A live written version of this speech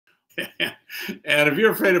And if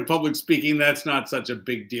you're afraid of public speaking, that's not such a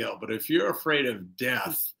big deal. But if you're afraid of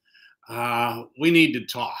death, we need to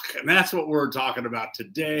talk. And that's what we're talking about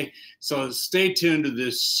today. So stay tuned to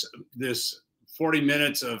this 40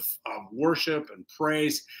 minutes of worship and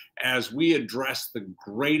praise as we address the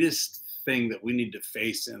greatest thing that we need to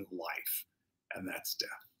face in life, and that's death.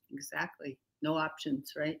 Exactly. No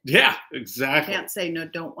options, right? Yeah, exactly. Can't say no,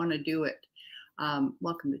 don't want to do it.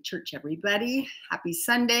 Welcome to church, everybody. Happy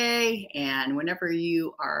Sunday. And wherever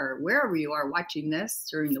you are watching this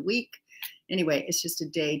during the week, anyway, it's just a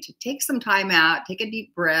day to take some time out, take a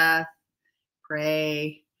deep breath,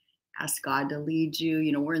 pray, ask God to lead you.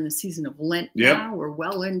 You know, we're in the season of Lent now. We're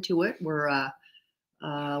well into it. We're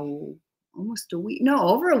almost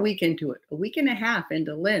over a week into it, a week and a half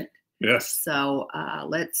into Lent. Yes. So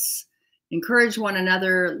let's encourage one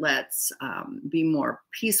another. Let's be more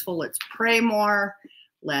peaceful. Let's pray more.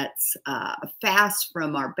 Let's fast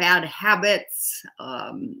from our bad habits,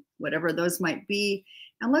 whatever those might be.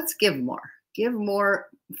 And let's give more. Give more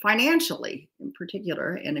financially in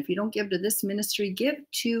particular. And if you don't give to this ministry, give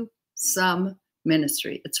to some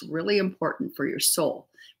ministry. It's really important for your soul,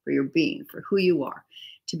 for your being, for who you are,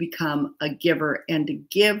 to become a giver and to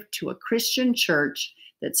give to a Christian church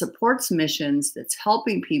that supports missions, that's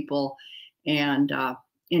helping people. And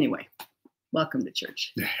anyway, welcome to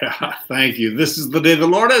church. Yeah, thank you. This is the day the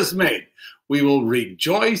Lord has made. We will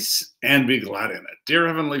rejoice and be glad in it. Dear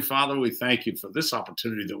Heavenly Father, we thank you for this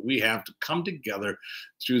opportunity that we have to come together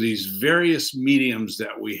through these various mediums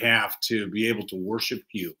that we have to be able to worship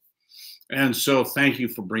you. And so thank you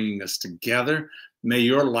for bringing us together. May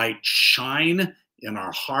your light shine in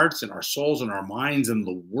our hearts, in our souls, in our minds, in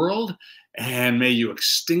the world. And may you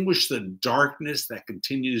extinguish the darkness that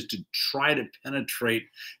continues to try to penetrate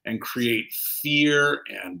and create fear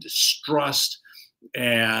and distrust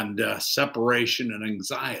and separation and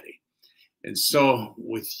anxiety. And so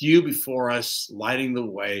with you before us, lighting the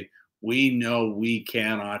way, we know we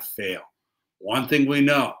cannot fail. One thing we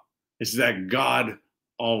know is that God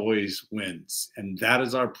always wins. And that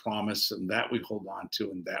is our promise, and that we hold on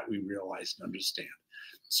to, and that we realize and understand.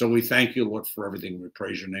 So we thank you, Lord, for everything. We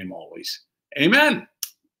praise your name always. Amen.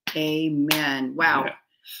 Amen. Wow.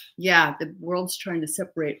 Yeah, the world's trying to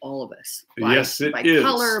separate all of us. Yes, it is. By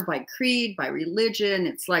color, by creed, by religion.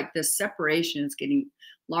 It's like this separation is getting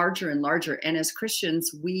larger and larger. And as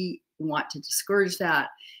Christians, we want to discourage that.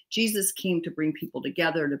 Jesus came to bring people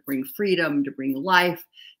together, to bring freedom, to bring life,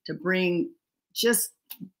 to bring just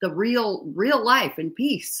the real life and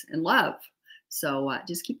peace and love. So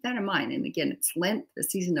just keep that in mind. And again, it's Lent, the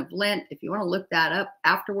season of Lent. If you want to look that up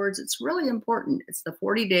afterwards, it's really important. It's the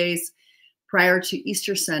 40 days prior to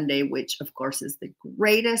Easter Sunday, which of course is the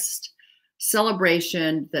greatest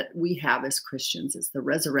celebration that we have as Christians. It's the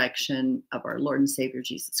resurrection of our Lord and Savior,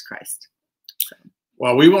 Jesus Christ. So.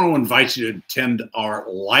 Well, we want to invite you to attend our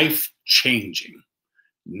life-changing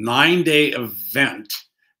 9-day event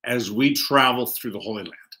as we travel through the Holy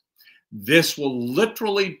Land. This will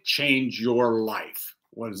literally change your life.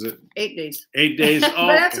 What is it? 8 days. 8 days. Oh,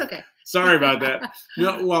 but that's okay. Sorry about that.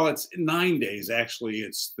 No, well, it's 9 days actually.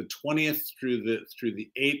 It's the 20th through the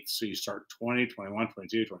 8th. So you start 20, 21,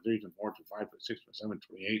 22, 23, 24, 25, 26, 27,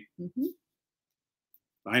 28. Mm-hmm.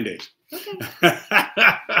 9 days.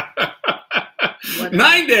 Okay.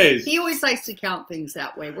 9 days. He always likes to count things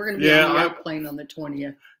that way. We're going to be on the airplane on the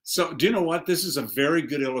 20th. So do you know what? This is a very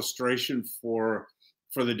good illustration for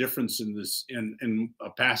the difference in this in a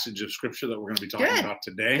passage of scripture that we're going to be talking about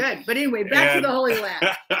today. Good. But anyway, back to the Holy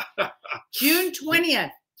Land. June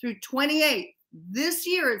 20th through 28th. This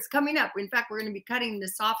year it's coming up. In fact, we're going to be cutting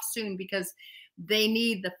this off soon because they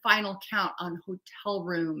need the final count on hotel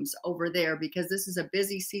rooms over there because this is a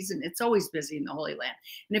busy season. It's always busy in the Holy Land.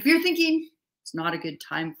 And if you're thinking, it's not a good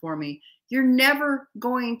time for me, you're never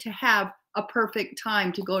going to have a perfect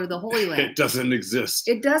time to go to the Holy Land. It doesn't exist.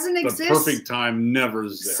 It doesn't exist. The perfect time never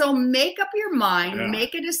is there. So make up your mind,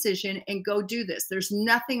 make a decision, and go do this. There's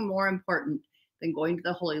nothing more important than going to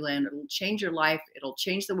the Holy Land. It'll change your life. It'll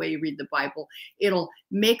change the way you read the Bible. It'll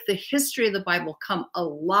make the history of the Bible come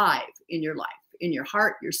alive in your life, in your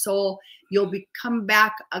heart, your soul. You'll come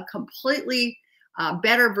back a completely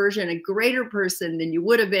better version, a greater person than you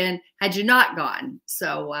would have been had you not gone.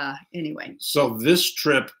 So anyway. So this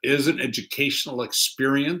trip is an educational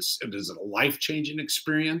experience. It is a life-changing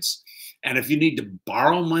experience. And if you need to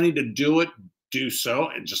borrow money to do it, do so.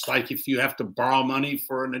 And just like if you have to borrow money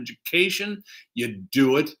for an education, you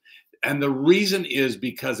do it. And the reason is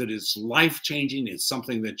because it is life-changing. It's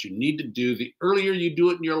something that you need to do. The earlier you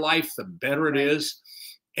do it in your life, the better it is.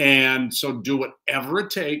 And so do whatever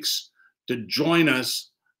it takes to join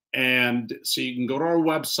us And so you can go to our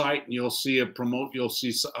website and you'll see a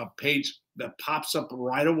page that pops up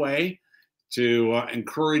right away to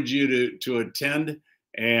encourage you to attend.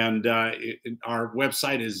 And our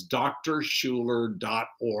website is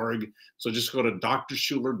drschuller.org. So just go to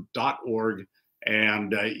drschuller.org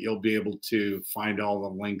and you'll be able to find all the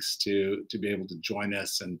links to be able to join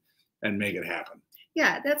us and make it happen.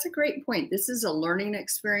 Yeah, that's a great point. This is a learning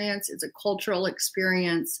experience. It's a cultural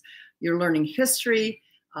experience. You're learning history.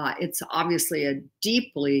 It's obviously a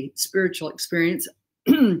deeply spiritual experience.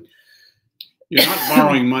 You're not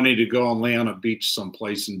borrowing money to go and lay on a beach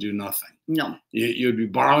someplace and do nothing. No. You'd be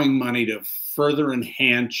borrowing money to further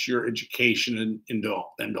enhance your education into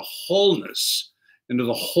wholeness, into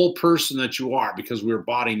the whole person that you are, because we're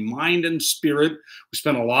body, mind, and spirit. We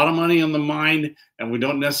spend a lot of money on the mind, and we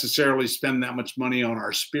don't necessarily spend that much money on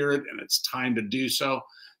our spirit, and it's time to do so.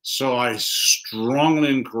 So I strongly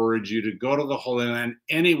encourage you to go to the Holy Land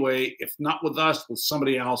anyway, if not with us, with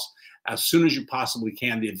somebody else, as soon as you possibly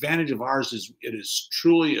can. The advantage of ours is it is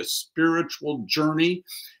truly a spiritual journey.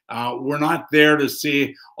 We're not there to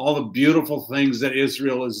see all the beautiful things that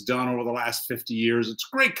Israel has done over the last 50 years. It's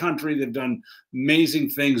a great country. They've done amazing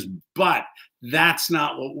things, but that's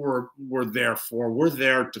not what we're there for. We're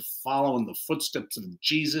there to follow in the footsteps of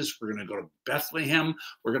Jesus. We're going to go to Bethlehem.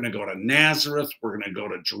 We're going to go to Nazareth. We're going to go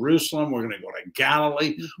to Jerusalem. We're going to go to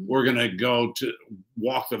Galilee. Mm-hmm. We're going to go to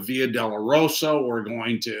walk the Via Dolorosa. We're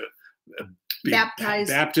going to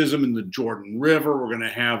baptism in the Jordan River. We're going to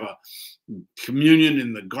have a communion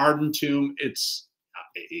in the Garden Tomb.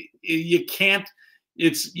 You can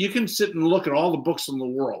sit and look at all the books in the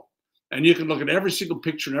world, and you can look at every single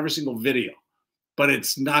picture and every single video, but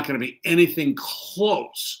it's not going to be anything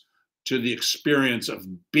close to the experience of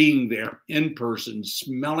being there in person,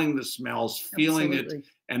 smelling the smells, feeling it,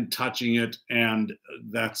 and touching it. And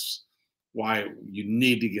that's why you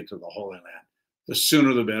need to get to the Holy Land. The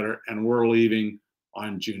sooner the better. And we're leaving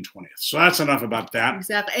on June 20th. So that's enough about that.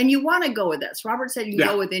 Exactly. And you want to go with us. Robert said you can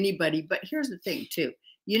go with anybody, but here's the thing too.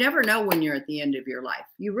 You never know when you're at the end of your life.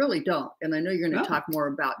 You really don't. And I know you're going to talk more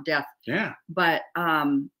about death. Yeah. But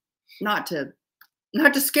not to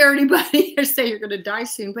scare anybody or say you're going to die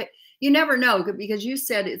soon, but you never know, because you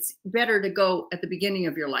said it's better to go at the beginning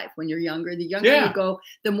of your life when you're younger. The younger you go,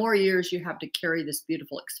 the more years you have to carry this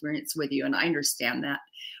beautiful experience with you. And I understand that.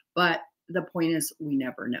 But the point is, we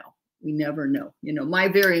never know. We never know. You know, my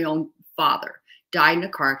very own father died in a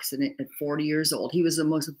car accident at 40 years old. He was the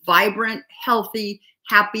most vibrant, healthy,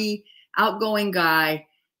 happy, outgoing guy,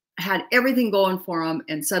 had everything going for him,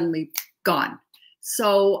 and suddenly gone.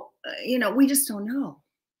 So, we just don't know.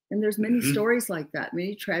 And there's many stories like that,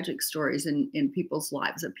 many tragic stories in people's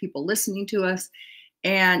lives of people listening to us,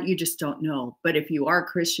 and you just don't know. But if you are a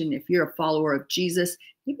Christian, if you're a follower of Jesus,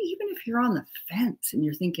 maybe even if you're on the fence and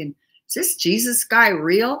you're thinking, is this Jesus guy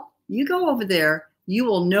real? You go over there, you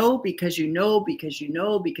will know because you know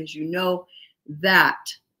that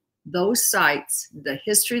those sites, the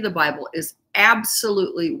history of the Bible is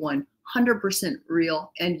absolutely 100%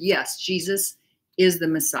 real. And yes, Jesus is the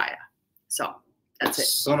Messiah. So that's it.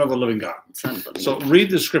 Son of the living God. So read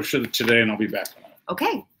the scripture today and I'll be back.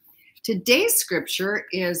 Okay. Today's scripture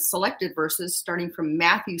is selected verses starting from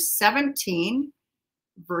Matthew 17,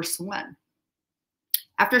 verse 1.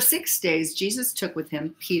 After 6 days, Jesus took with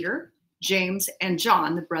him Peter, James, and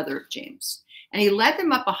John, the brother of James, and he led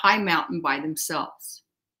them up a high mountain by themselves.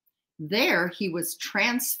 There he was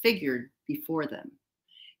transfigured before them.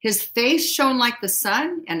 His face shone like the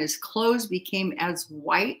sun, and his clothes became as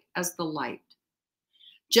white as the light.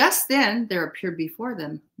 Just then there appeared before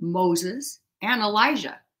them Moses and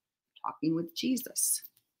Elijah, talking with Jesus.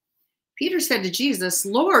 Peter said to Jesus,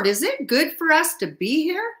 "Lord, is it good for us to be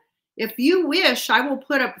here? If you wish, I will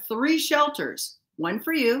put up 3 shelters, one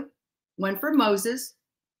for you, one for Moses,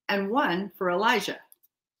 and one for Elijah."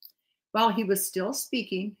 While he was still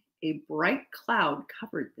speaking, a bright cloud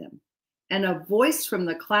covered them, and a voice from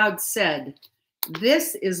the cloud said,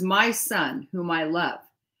 "This is my son, whom I love.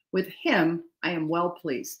 With him I am well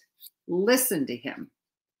pleased. Listen to him."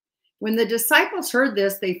 When the disciples heard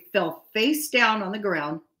this, they fell face down on the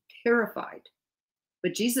ground, terrified.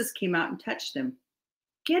 But Jesus came out and touched them.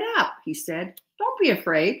 "Get up," he said. "Don't be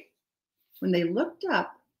afraid." When they looked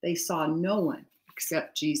up, they saw no one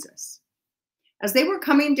except Jesus. As they were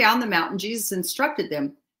coming down the mountain, Jesus instructed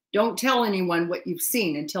them, "Don't tell anyone what you've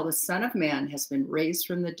seen until the Son of Man has been raised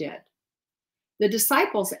from the dead." The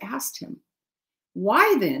disciples asked him,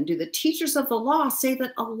 "Why then do the teachers of the law say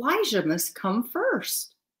that Elijah must come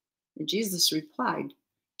first?" And Jesus replied,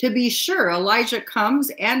 "To be sure, Elijah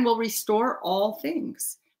comes and will restore all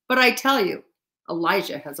things. But I tell you,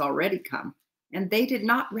 Elijah has already come, and they did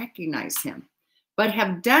not recognize him, but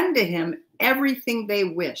have done to him everything they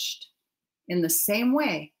wished. In the same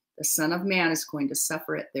way, the Son of Man is going to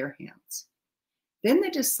suffer at their hands." Then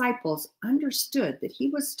the disciples understood that he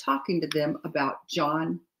was talking to them about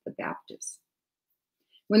John the Baptist.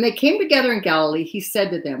 When they came together in Galilee, he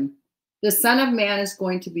said to them, "The Son of Man is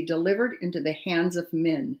going to be delivered into the hands of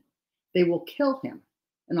men. They will kill him,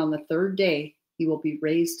 and on the third day he will be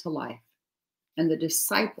raised to life." And the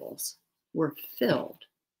disciples were filled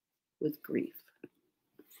with grief.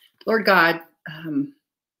 Lord God,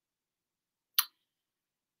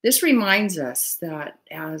 this reminds us that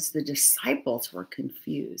as the disciples were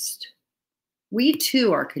confused, we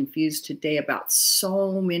too are confused today about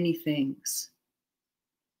so many things.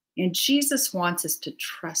 And Jesus wants us to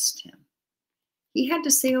trust him. He had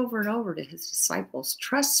to say over and over to his disciples,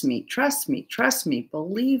 "Trust me, trust me, trust me,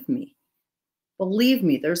 believe me. Believe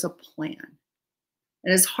me, there's a plan."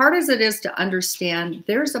 And as hard as it is to understand,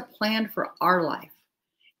 there's a plan for our life.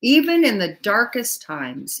 Even in the darkest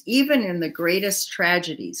times, even in the greatest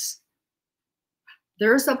tragedies,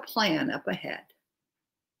 there's a plan up ahead.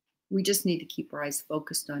 We just need to keep our eyes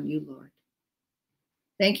focused on you, Lord.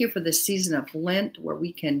 Thank you for this season of Lent where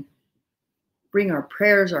we can bring our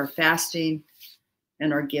prayers, our fasting,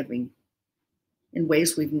 and our giving in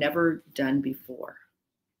ways we've never done before.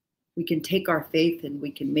 We can take our faith and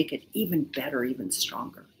we can make it even better, even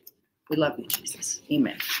stronger. We love you, Jesus.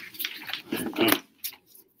 Amen.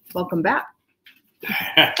 Welcome back.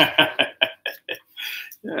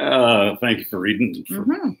 Thank you for reading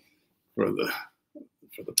for the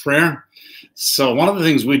prayer. So one of the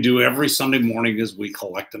things we do every Sunday morning is we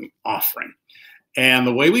collect an offering. And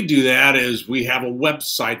the way we do that is we have a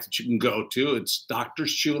website that you can go to. It's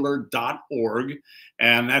drschuller.org.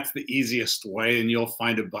 And that's the easiest way. And you'll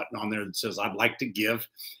find a button on there that says, "I'd like to give."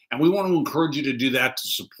 And we want to encourage you to do that to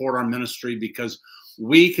support our ministry, because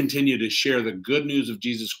we continue to share the good news of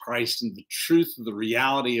Jesus Christ and the truth of the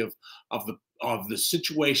reality of the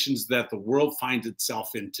situations that the world finds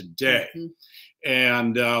itself in today.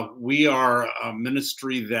 And we are a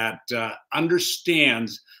ministry that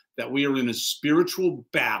understands that we are in a spiritual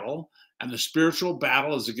battle, and the spiritual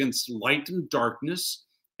battle is against light and darkness.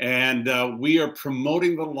 And we are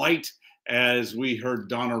promoting the light, as we heard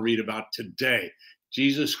Donna read about today.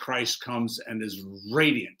 Jesus Christ comes and is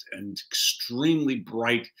radiant and extremely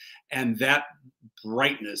bright, and that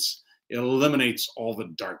brightness eliminates all the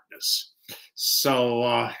darkness.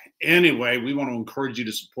 So anyway, we want to encourage you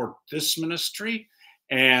to support this ministry.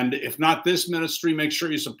 And if not this ministry, make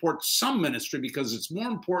sure you support some ministry, because it's more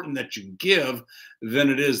important that you give than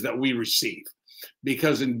it is that we receive.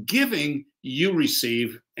 Because in giving, you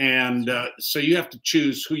receive. And so you have to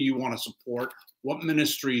choose who you want to support, what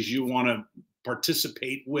ministries you want to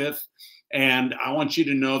participate with. And I want you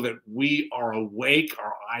to know that we are awake.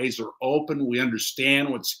 Our eyes are open. We understand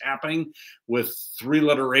what's happening with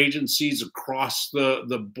three-letter agencies across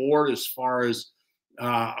the board as far as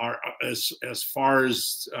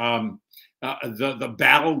the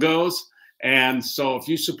battle goes. And so if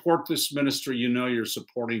you support this ministry, you know you're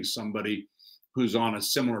supporting somebody who's on a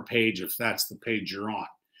similar page, if that's the page you're on.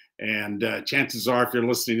 And chances are, if you're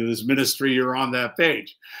listening to this ministry, you're on that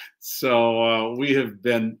page. So we have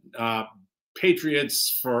been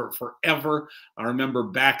patriots for forever. I remember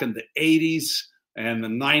back in the 80s and the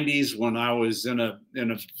 90s when I was in a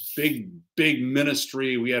big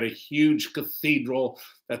ministry. We had a huge cathedral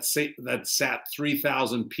that sat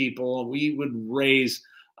 3,000 people. We would raise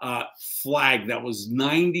a flag that was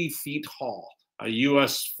 90 feet tall, a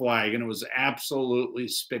U.S. flag, and it was absolutely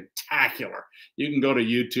spectacular. You can go to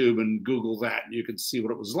YouTube and Google that, and you can see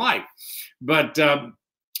what it was like. But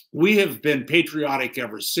we have been patriotic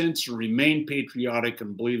ever since, and remain patriotic,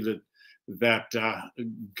 and believe that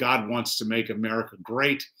God wants to make America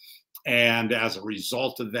great. And as a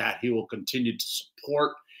result of that, he will continue to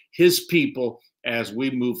support his people as we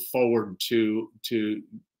move forward to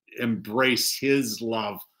embrace his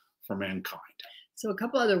love for mankind. So a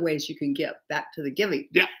couple other ways you can give, back to the giving.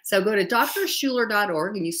 Yeah. So go to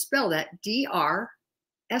drschuller.org, and you spell that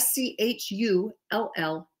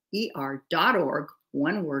DRSCHULLER.org.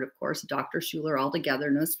 One word, of course, Dr. Schuller all together,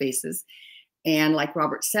 no spaces. And like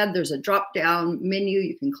Robert said, there's a drop-down menu.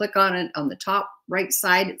 You can click on it. On the top right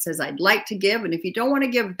side, it says, "I'd like to give." And if you don't want to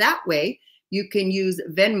give that way, you can use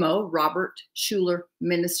Venmo, Robert Schuller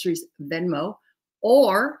Ministries Venmo,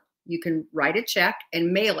 or you can write a check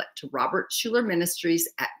and mail it to Robert Schuller Ministries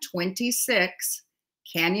at 26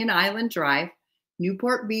 Canyon Island Drive,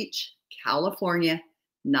 Newport Beach, California,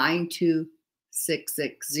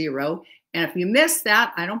 92660. And if you missed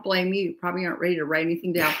that, I don't blame you. You probably aren't ready to write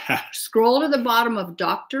anything down. Scroll to the bottom of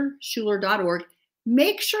drschuller.org.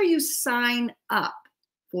 Make sure you sign up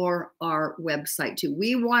for our website too.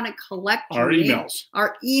 We want to collect our emails.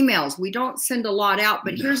 Our emails. We don't send a lot out,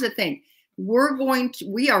 but here's the thing.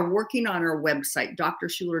 We are working on our website,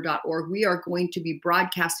 drschuller.org. We are going to be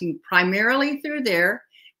broadcasting primarily through there.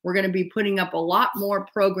 We're going to be putting up a lot more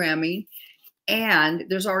programming. And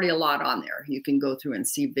there's already a lot on there. You can go through and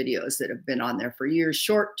see videos that have been on there for years.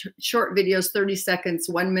 Short videos, 30 seconds,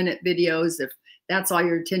 1 minute videos. If that's all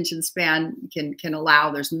your attention span can allow,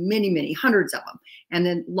 there's many, hundreds of them. And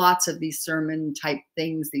then lots of these sermon type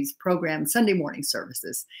things, these programs, Sunday morning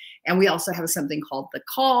services. And we also have something called The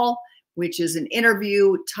Call, which is an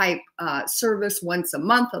interview type service once a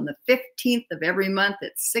month on the 15th of every month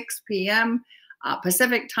at 6 p.m.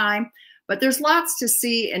 Pacific time. But there's lots to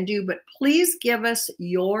see and do, but please give us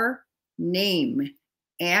your name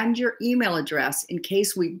and your email address in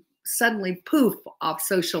case we suddenly poof off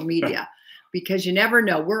social media, because you never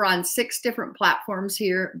know. We're on 6 different platforms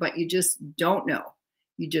here, but you just don't know.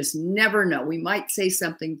 You just never know. We might say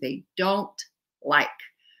something they don't like.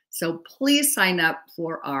 So please sign up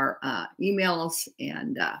for our emails,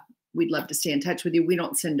 and we'd love to stay in touch with you. We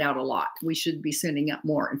don't send out a lot. We should be sending out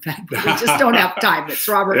more. In fact, we just don't have time. It's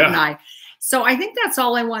Robert and I. So I think that's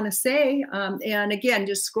all I want to say. And again,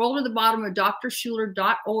 just scroll to the bottom of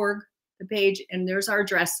drschuller.org, the page, and there's our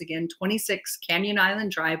address again, 26 Canyon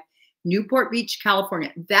Island Drive, Newport Beach,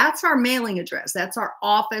 California. That's our mailing address. That's our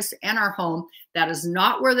office and our home. That is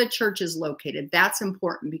not where the church is located. That's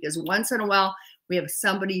important, because once in a while, we have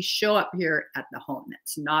somebody show up here at the home.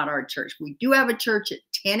 That's not our church. We do have a church at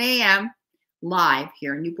 10 a.m. live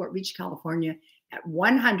here in Newport Beach, California at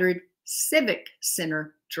 100 Civic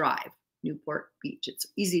Center Drive, Newport Beach. It's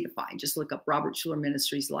easy to find. Just look up Robert Schuller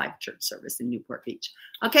Ministries live church service in Newport Beach.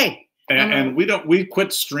 Okay. And we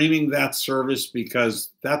quit streaming that service because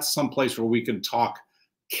that's someplace where we can talk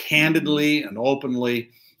candidly and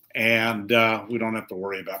openly, and we don't have to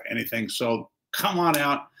worry about anything. So come on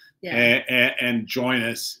out. And join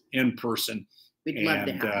us in person. We'd love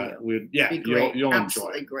to have you. You'll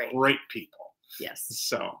enjoy it. Great people. Yes.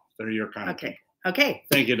 So they're your kind of people. Okay.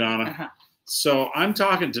 Thank you, Donna. So I'm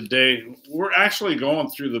talking today. We're actually going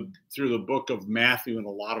through the book of Matthew in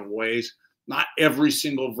a lot of ways. Not every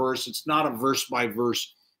single verse. It's not a verse by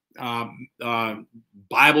verse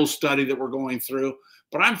Bible study that we're going through.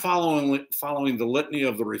 But I'm following the litany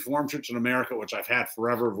of the Reformed Church in America, which I've had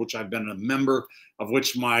forever, of which I've been a member, of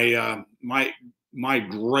which my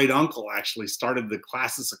great uncle actually started the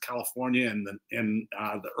Classes of California in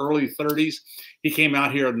the early 30s. He came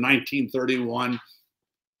out here in 1931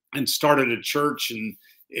 and started a church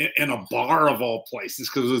in a bar of all places,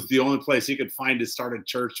 because it was the only place he could find to start a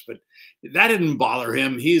church. But that didn't bother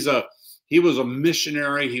him. He was a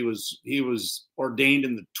missionary. He was ordained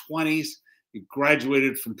in the 20s. He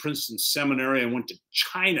graduated from Princeton Seminary and went to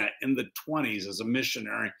China in the 20s as a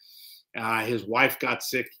missionary. His wife got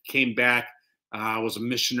sick, came back, was a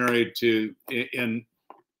missionary in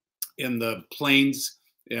the plains,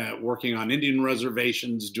 working on Indian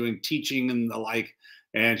reservations, doing teaching and the like,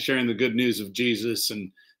 and sharing the good news of Jesus.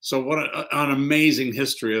 And so what an amazing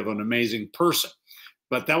history of an amazing person.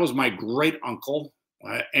 But that was my great uncle.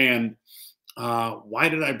 And why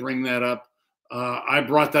did I bring that up? I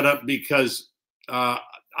brought that up because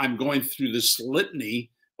I'm going through this litany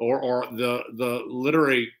or the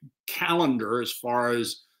literary calendar as far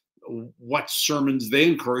as what sermons they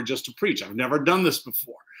encourage us to preach. I've never done this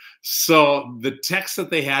before. So the text that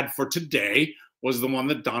they had for today was the one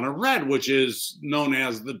that Donna read, which is known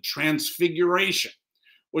as the Transfiguration,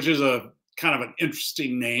 which is a kind of an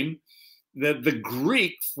interesting name. The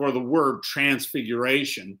Greek for the word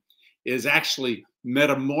transfiguration is actually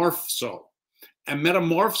metamorpho. And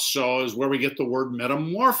metamorpho is where we get the word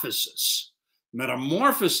metamorphosis.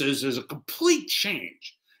 Metamorphosis is a complete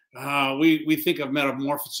change. We think of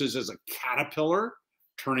metamorphosis as a caterpillar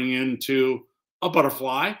turning into a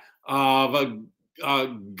butterfly, of a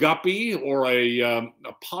guppy or a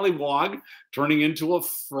pollywog turning into a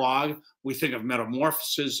frog. We think of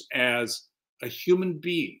metamorphosis as a human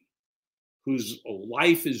being whose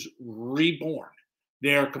life is reborn.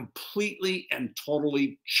 They are completely and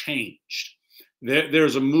totally changed.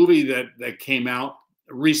 There's a movie that came out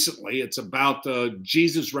recently. It's about the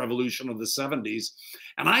Jesus Revolution of the 70s,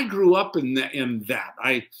 and I grew up in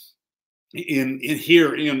that.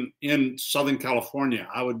 Here in Southern California,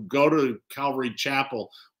 I would go to Calvary Chapel,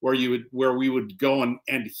 where we would go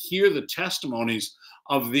and hear the testimonies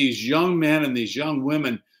of these young men and these young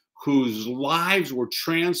women whose lives were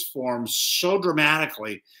transformed so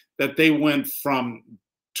dramatically that they went from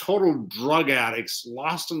total drug addicts,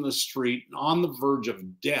 lost in the street, on the verge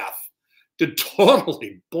of death, to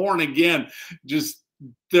totally born again. Just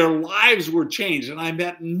their lives were changed. And I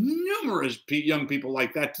met numerous young people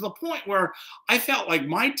like that, to the point where I felt like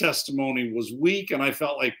my testimony was weak, and I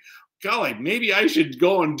felt like, golly, maybe I should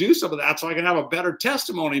go and do some of that so I can have a better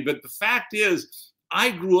testimony. But the fact is, I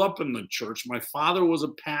grew up in the church. My father was a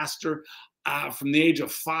pastor. From the age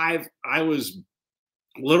of 5, I was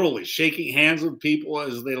literally shaking hands with people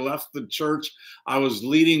as they left the church. I was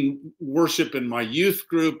leading worship in my youth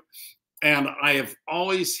group, and I have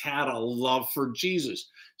always had a love for Jesus.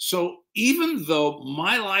 So even though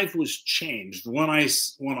my life was changed when I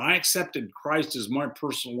accepted Christ as my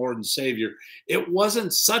personal Lord and Savior, it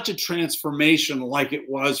wasn't such a transformation like it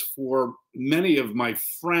was for many of my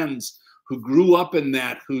friends who grew up in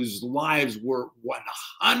that, whose lives were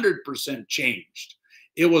 100% changed.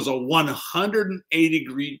 It was a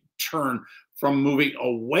 180-degree turn from moving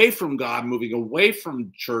away from God, moving away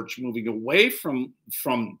from church, moving away from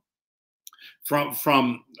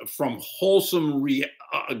wholesome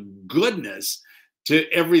goodness to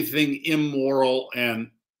everything immoral and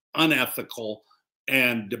unethical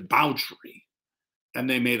and debauchery. And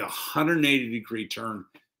they made a 180-degree turn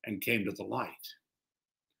and came to the light.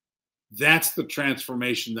 That's the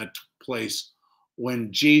transformation that took place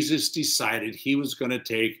when Jesus decided he was going to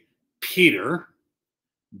take Peter,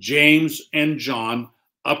 James, and John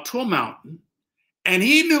up to a mountain. And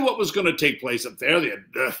he knew what was going to take place up there.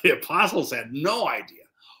 The apostles had no idea.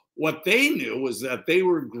 What they knew was that they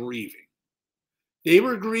were grieving. They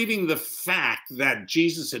were grieving the fact that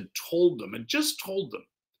Jesus had just told them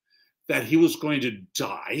that he was going to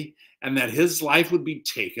die and that his life would be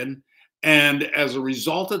taken. And as a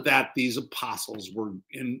result of that, these apostles were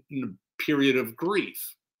in a period of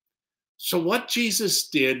grief. So what Jesus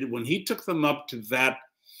did when he took them up to that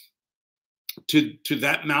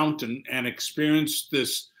mountain and experienced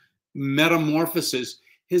this metamorphosis,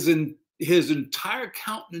 his entire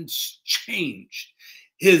countenance changed.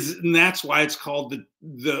 And that's why it's called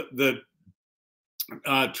the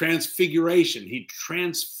transfiguration. He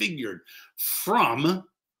transfigured from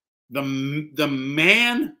the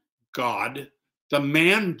man God, the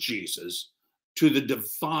man Jesus, to the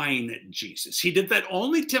divine Jesus. He did that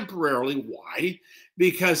only temporarily. Why?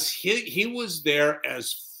 Because he was there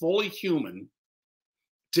as fully human,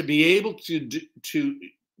 to be able to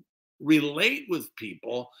relate with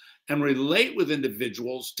people and relate with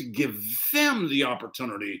individuals, to give them the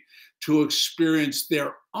opportunity to experience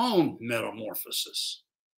their own metamorphosis.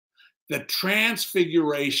 The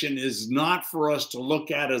transfiguration is not for us to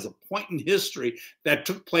look at as a point in history that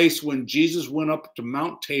took place when Jesus went up to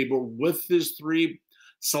Mount Tabor with his 3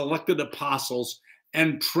 selected apostles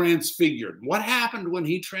and transfigured. What happened when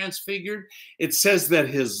he transfigured? It says that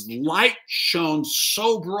his light shone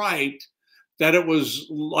so bright that it was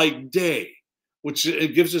like day, which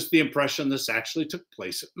it gives us the impression this actually took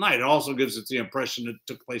place at night. It also gives us the impression it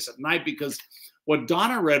took place at night, because what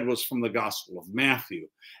Donna read was from the Gospel of Matthew.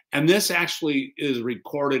 And this actually is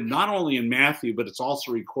recorded not only in Matthew, but it's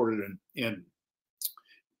also recorded in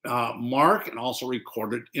Mark, and also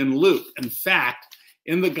recorded in Luke. In fact,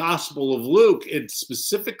 in the Gospel of Luke, it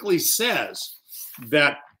specifically says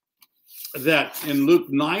that in Luke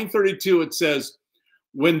 9:32, it says,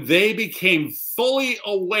 when they became fully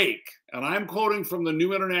awake, and I'm quoting from the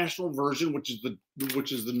New International Version, which is the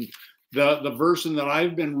version that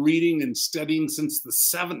I've been reading and studying since the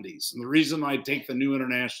 70s. And the reason I take the New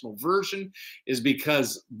International Version is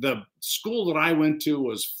because the school that I went to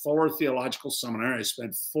was Fuller Theological Seminary. I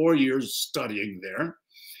spent 4 years studying there.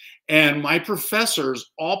 And my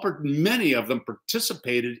professors, many of them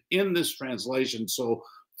participated in this translation. So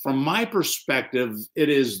from my perspective, it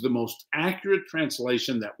is the most accurate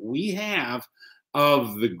translation that we have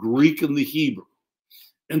of the Greek and the Hebrew.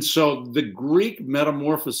 And so the Greek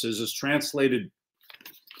metamorphosis is translated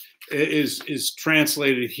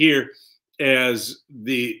here as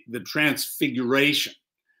the transfiguration.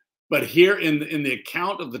 But here in the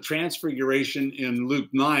account of the transfiguration in Luke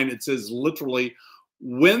 9, it says literally,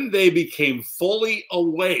 when they became fully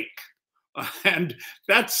awake. And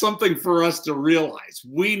that's something for us to realize.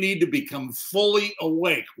 We need to become fully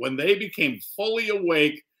awake. When they became fully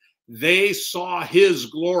awake, they saw his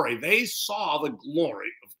glory. They saw the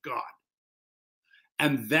glory of God.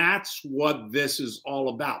 And that's what this is all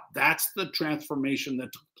about. That's the transformation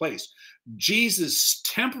that took place. Jesus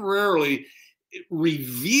temporarily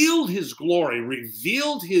revealed his glory,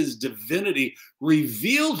 revealed his divinity,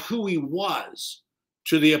 revealed who he was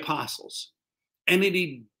to the apostles. And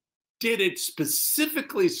he did it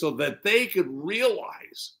specifically so that they could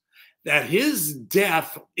realize that his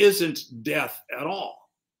death isn't death at all.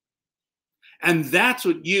 And that's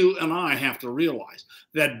what you and I have to realize,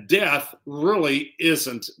 that death really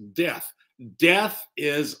isn't death. Death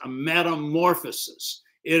is a metamorphosis.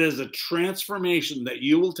 It is a transformation that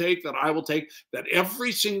you will take, that I will take, that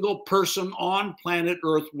every single person on planet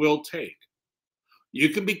Earth will take. You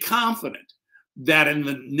can be confident that in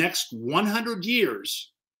the next 100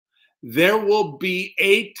 years, there will be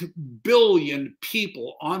 8 billion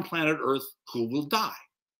people on planet Earth who will die.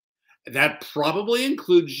 That probably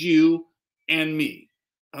includes you and me.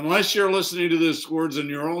 Unless you're listening to these words and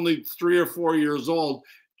you're only 3 or 4 years old,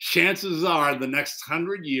 chances are the next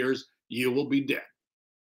 100 years you will be dead.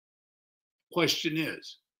 Question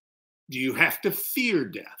is, do you have to fear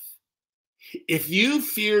death? If you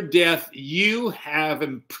fear death, you have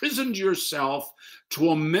imprisoned yourself to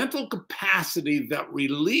a mental capacity that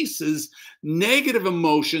releases negative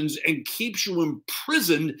emotions and keeps you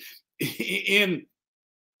imprisoned in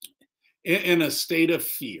a state of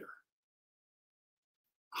fear.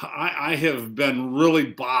 I have been really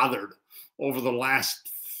bothered over the last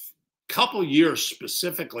couple years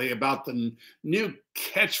specifically about the new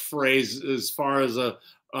catchphrase as far as a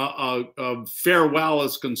farewell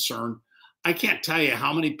is concerned. I can't tell you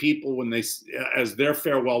how many people, when they, as their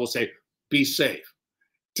farewell, will say, "Be safe."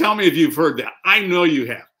 Tell me if you've heard that. I know you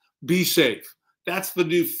have. Be safe. That's the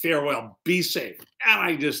new farewell. Be safe.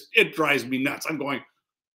 And it drives me nuts. I'm going,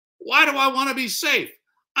 why do I want to be safe?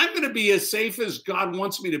 I'm going to be as safe as God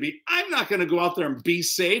wants me to be. I'm not going to go out there and be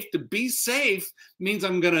safe. To be safe means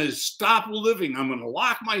I'm going to stop living. I'm going to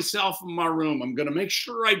lock myself in my room. I'm going to make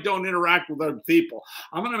sure I don't interact with other people.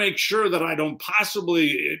 I'm going to make sure that I don't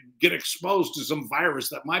possibly get exposed to some virus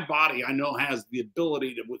that my body I know has the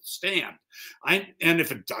ability to withstand. And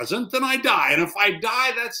if it doesn't, then I die. And if I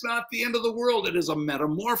die, that's not the end of the world. It is a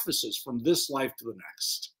metamorphosis from this life to the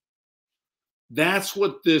next. That's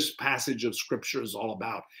what this passage of scripture is all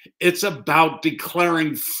about. It's about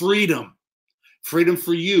declaring freedom. Freedom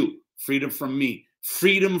for you, freedom from me,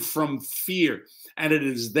 freedom from fear. And it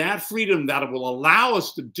is that freedom that will allow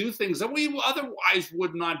us to do things that we otherwise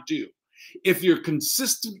would not do. If you're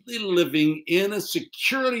consistently living in a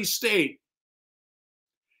security state,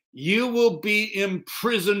 you will be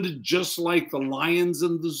imprisoned just like the lions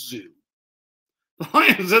in the zoo. The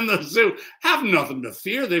lions in the zoo have nothing to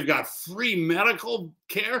fear. They've got free medical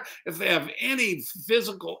care. If they have any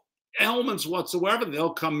physical ailments whatsoever,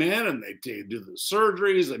 they'll come in and they do the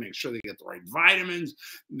surgeries. They make sure they get the right vitamins.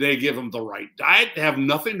 They give them the right diet. They have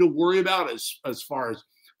nothing to worry about as far as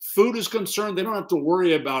food is concerned. They don't have to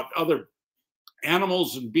worry about other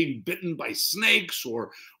animals and being bitten by snakes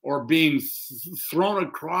or being thrown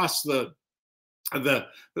across the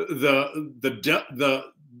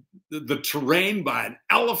terrain by an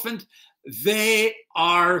elephant. They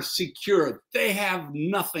are secure. They have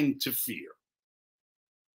nothing to fear.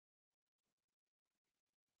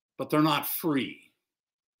 But they're not free.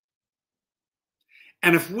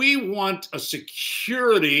 And if we want a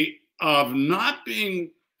security of not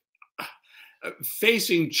being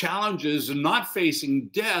facing challenges and not facing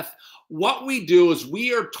death, what we do is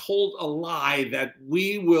we are told a lie that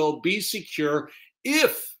we will be secure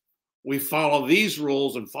if we follow these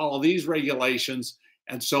rules and follow these regulations.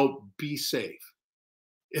 And so be safe.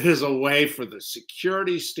 It is a way for the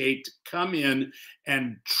security state to come in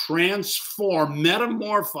and transform,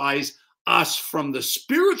 metamorphize us from the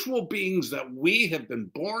spiritual beings that we have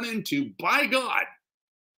been born into by God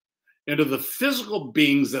into the physical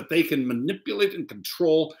beings that they can manipulate and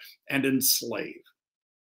control and enslave.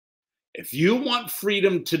 If you want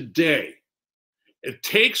freedom today, it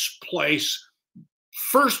takes place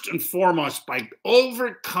first and foremost by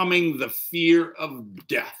overcoming the fear of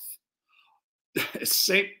death.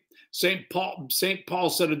 Saint Paul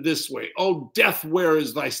said it this way: "Oh, death, where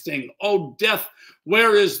is thy sting? Oh, death,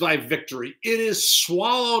 where is thy victory? It is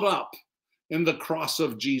swallowed up in the cross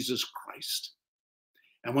of Jesus Christ."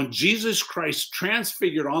 And when Jesus Christ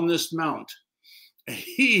transfigured on this mount,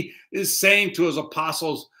 he is saying to his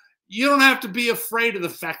apostles, you don't have to be afraid of the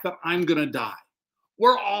fact that I'm going to die.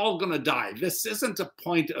 We're all going to die. This isn't a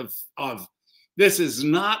point of this is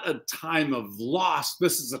not a time of loss.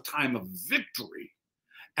 This is a time of victory.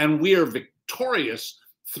 And we are victorious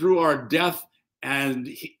through our death. And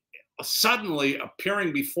suddenly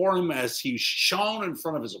appearing before him as he shone in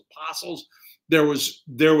front of his apostles, there was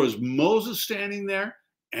Moses standing there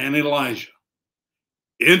and Elijah.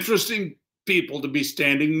 Interesting people to be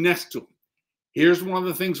standing next to him. Here's one of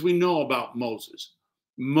the things we know about Moses.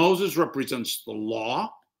 Moses represents the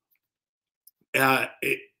law.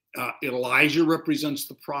 Elijah represents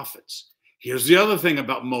the prophets. Here's the other thing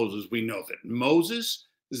about Moses. We know that Moses'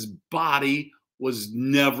 body was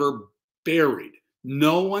never buried.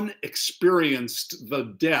 No one experienced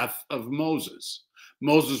the death of Moses.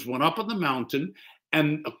 Moses went up on the mountain,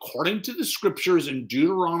 and according to the scriptures in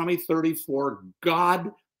Deuteronomy 34,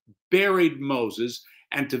 God buried Moses.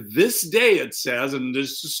 And to this day, it says, and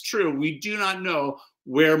this is true, we do not know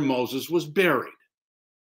where Moses was buried.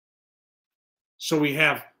 So we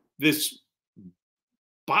have this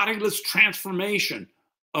bodiless transformation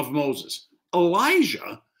of Moses.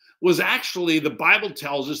 Elijah was actually, the Bible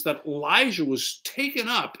tells us that Elijah was taken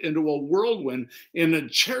up into a whirlwind in the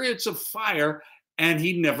chariots of fire, and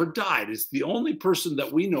he never died. It's the only person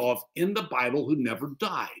that we know of in the Bible who never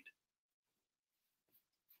died.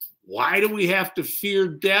 Why do we have to fear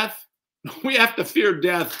death? We have to fear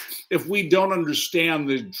death if we don't understand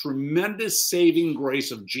the tremendous saving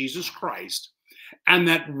grace of Jesus Christ, and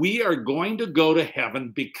that we are going to go to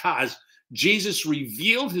heaven because Jesus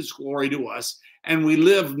revealed his glory to us, and we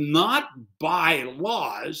live not by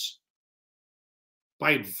laws,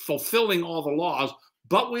 by fulfilling all the laws,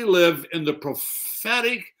 but we live in the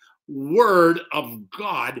prophetic word of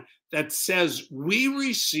God that says we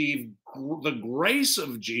receive the grace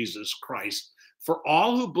of Jesus Christ for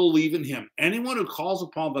all who believe in him. Anyone who calls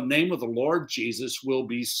upon the name of the Lord Jesus will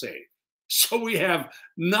be saved. So we have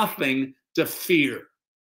nothing to fear.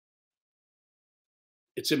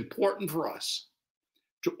 It's important for us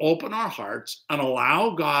to open our hearts and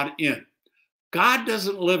allow God in. God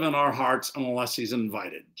doesn't live in our hearts unless he's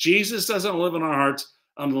invited. Jesus doesn't live in our hearts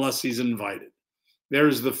unless he's invited.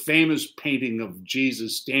 There's the famous painting of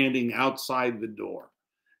Jesus standing outside the door.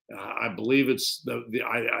 I believe it's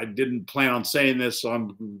I didn't plan on saying this, so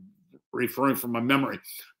I'm referring from my memory,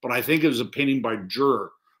 but I think it was a painting by Schuller,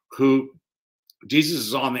 who Jesus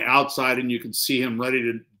is on the outside and you can see him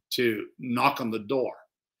ready to knock on the door.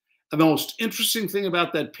 And the most interesting thing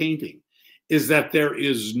about that painting is that there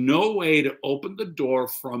is no way to open the door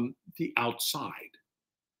from the outside.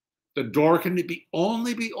 The door can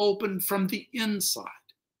only be opened from the inside,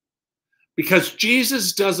 because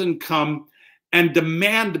Jesus doesn't come and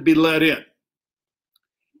demand to be let in.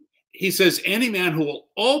 He says, any man who will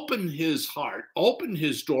open his heart, open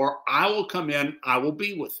his door, I will come in, I will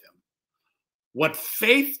be with him. What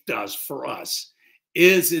faith does for us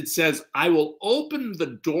is it says, I will open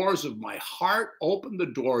the doors of my heart, open the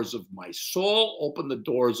doors of my soul, open the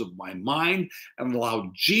doors of my mind, and allow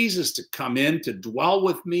Jesus to come in to dwell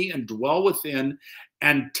with me and dwell within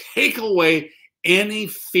and take away any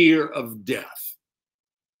fear of death.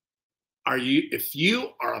 If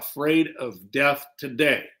you are afraid of death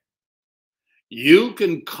today, you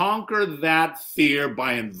can conquer that fear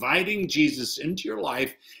by inviting Jesus into your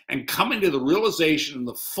life and coming to the realization and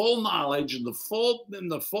the full knowledge and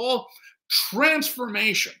the full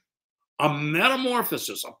transformation, a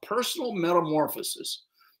metamorphosis, a personal metamorphosis,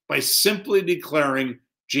 by simply declaring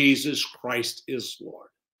Jesus Christ is Lord.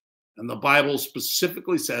 And the Bible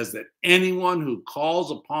specifically says that anyone who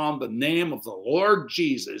calls upon the name of the Lord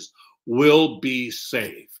Jesus will be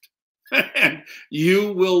saved. And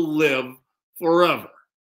you will live forever.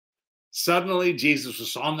 Suddenly, Jesus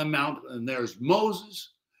was on the mountain, and there's Moses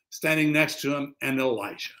standing next to him and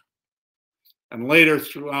Elijah. And later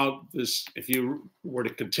throughout this, if you were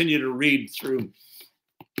to continue to read through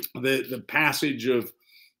the passage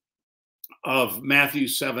of Matthew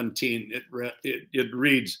 17, it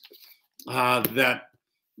reads that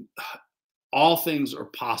all things are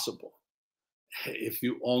possible if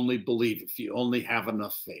you only believe, if you only have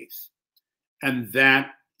enough faith. And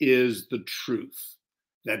that is the truth,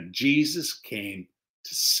 that Jesus came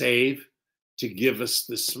to save, to give us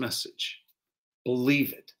this message.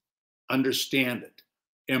 Believe it, understand it,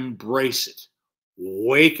 embrace it,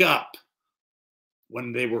 wake up.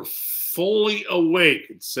 When they were fully awake,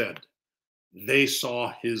 it said, they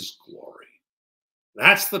saw his glory.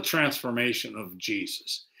 That's the transformation of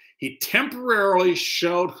Jesus. He temporarily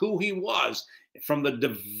showed who he was from a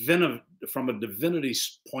divinity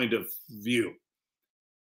point of view.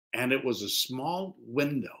 And it was a small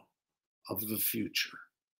window of the future.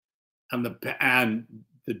 And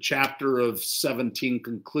the chapter of 17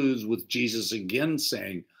 concludes with Jesus again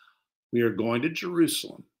saying, we are going to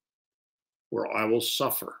Jerusalem, where I will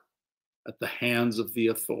suffer at the hands of the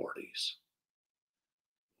authorities.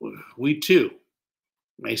 We too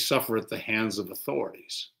may suffer at the hands of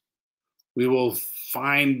authorities. We will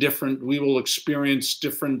experience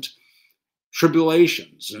different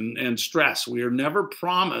tribulations and stress. We are never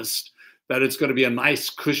promised that it's going to be a nice,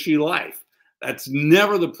 cushy life. That's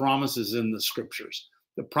never the promises in the scriptures.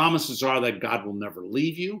 The promises are that God will never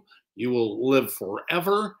leave you. You will live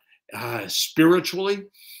forever spiritually,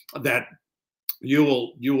 that you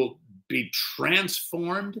will be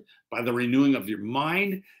transformed by the renewing of your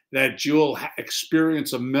mind, that you'll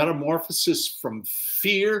experience a metamorphosis from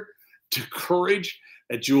fear to courage,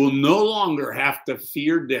 that you will no longer have to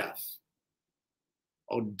fear death.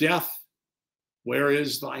 O death, where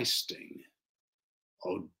is thy sting?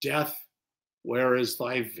 O death, where is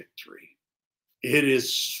thy victory? It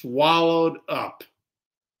is swallowed up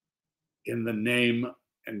in the name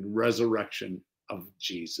and resurrection of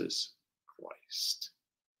Jesus Christ.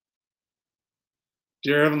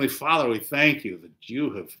 Dear Heavenly Father, we thank you that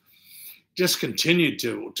you have just continued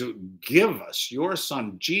to give us your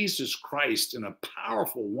Son, Jesus Christ, in a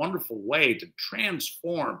powerful, wonderful way to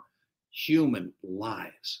transform human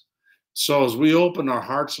lives. So as we open our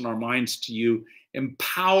hearts and our minds to you,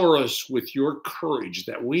 empower us with your courage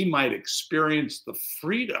that we might experience the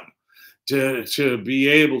freedom to be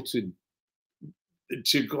able to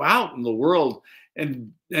go out in the world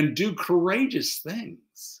and do courageous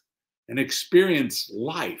things and experience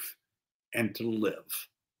life and to live.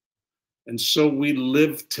 And so we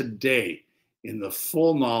live today in the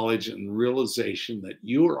full knowledge and realization that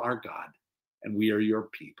you are our God and we are your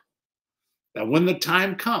people. That when the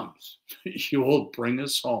time comes, you will bring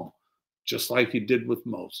us home, just like you did with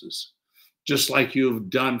Moses, just like you have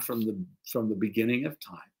done from the beginning of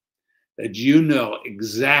time. That you know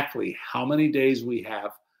exactly how many days we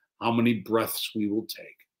have, how many breaths we will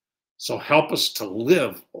take. So help us to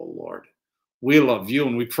live, O Lord. We love you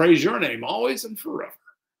and we praise your name always and forever.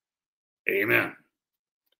 Amen.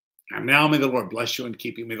 And now may the Lord bless you and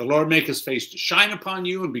keep you. May the Lord make his face to shine upon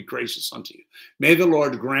you and be gracious unto you. May the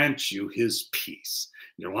Lord grant you his peace.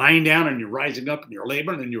 You're lying down and you're rising up and you're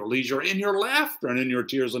laboring and your leisure, in your laughter and in your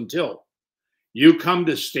tears, until you come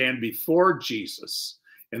to stand before Jesus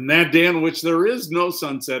in that day in which there is no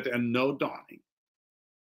sunset and no dawning.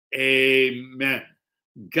 Amen.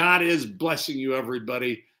 God is blessing you,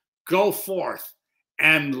 everybody. Go forth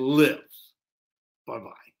and live.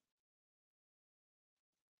 Bye-bye.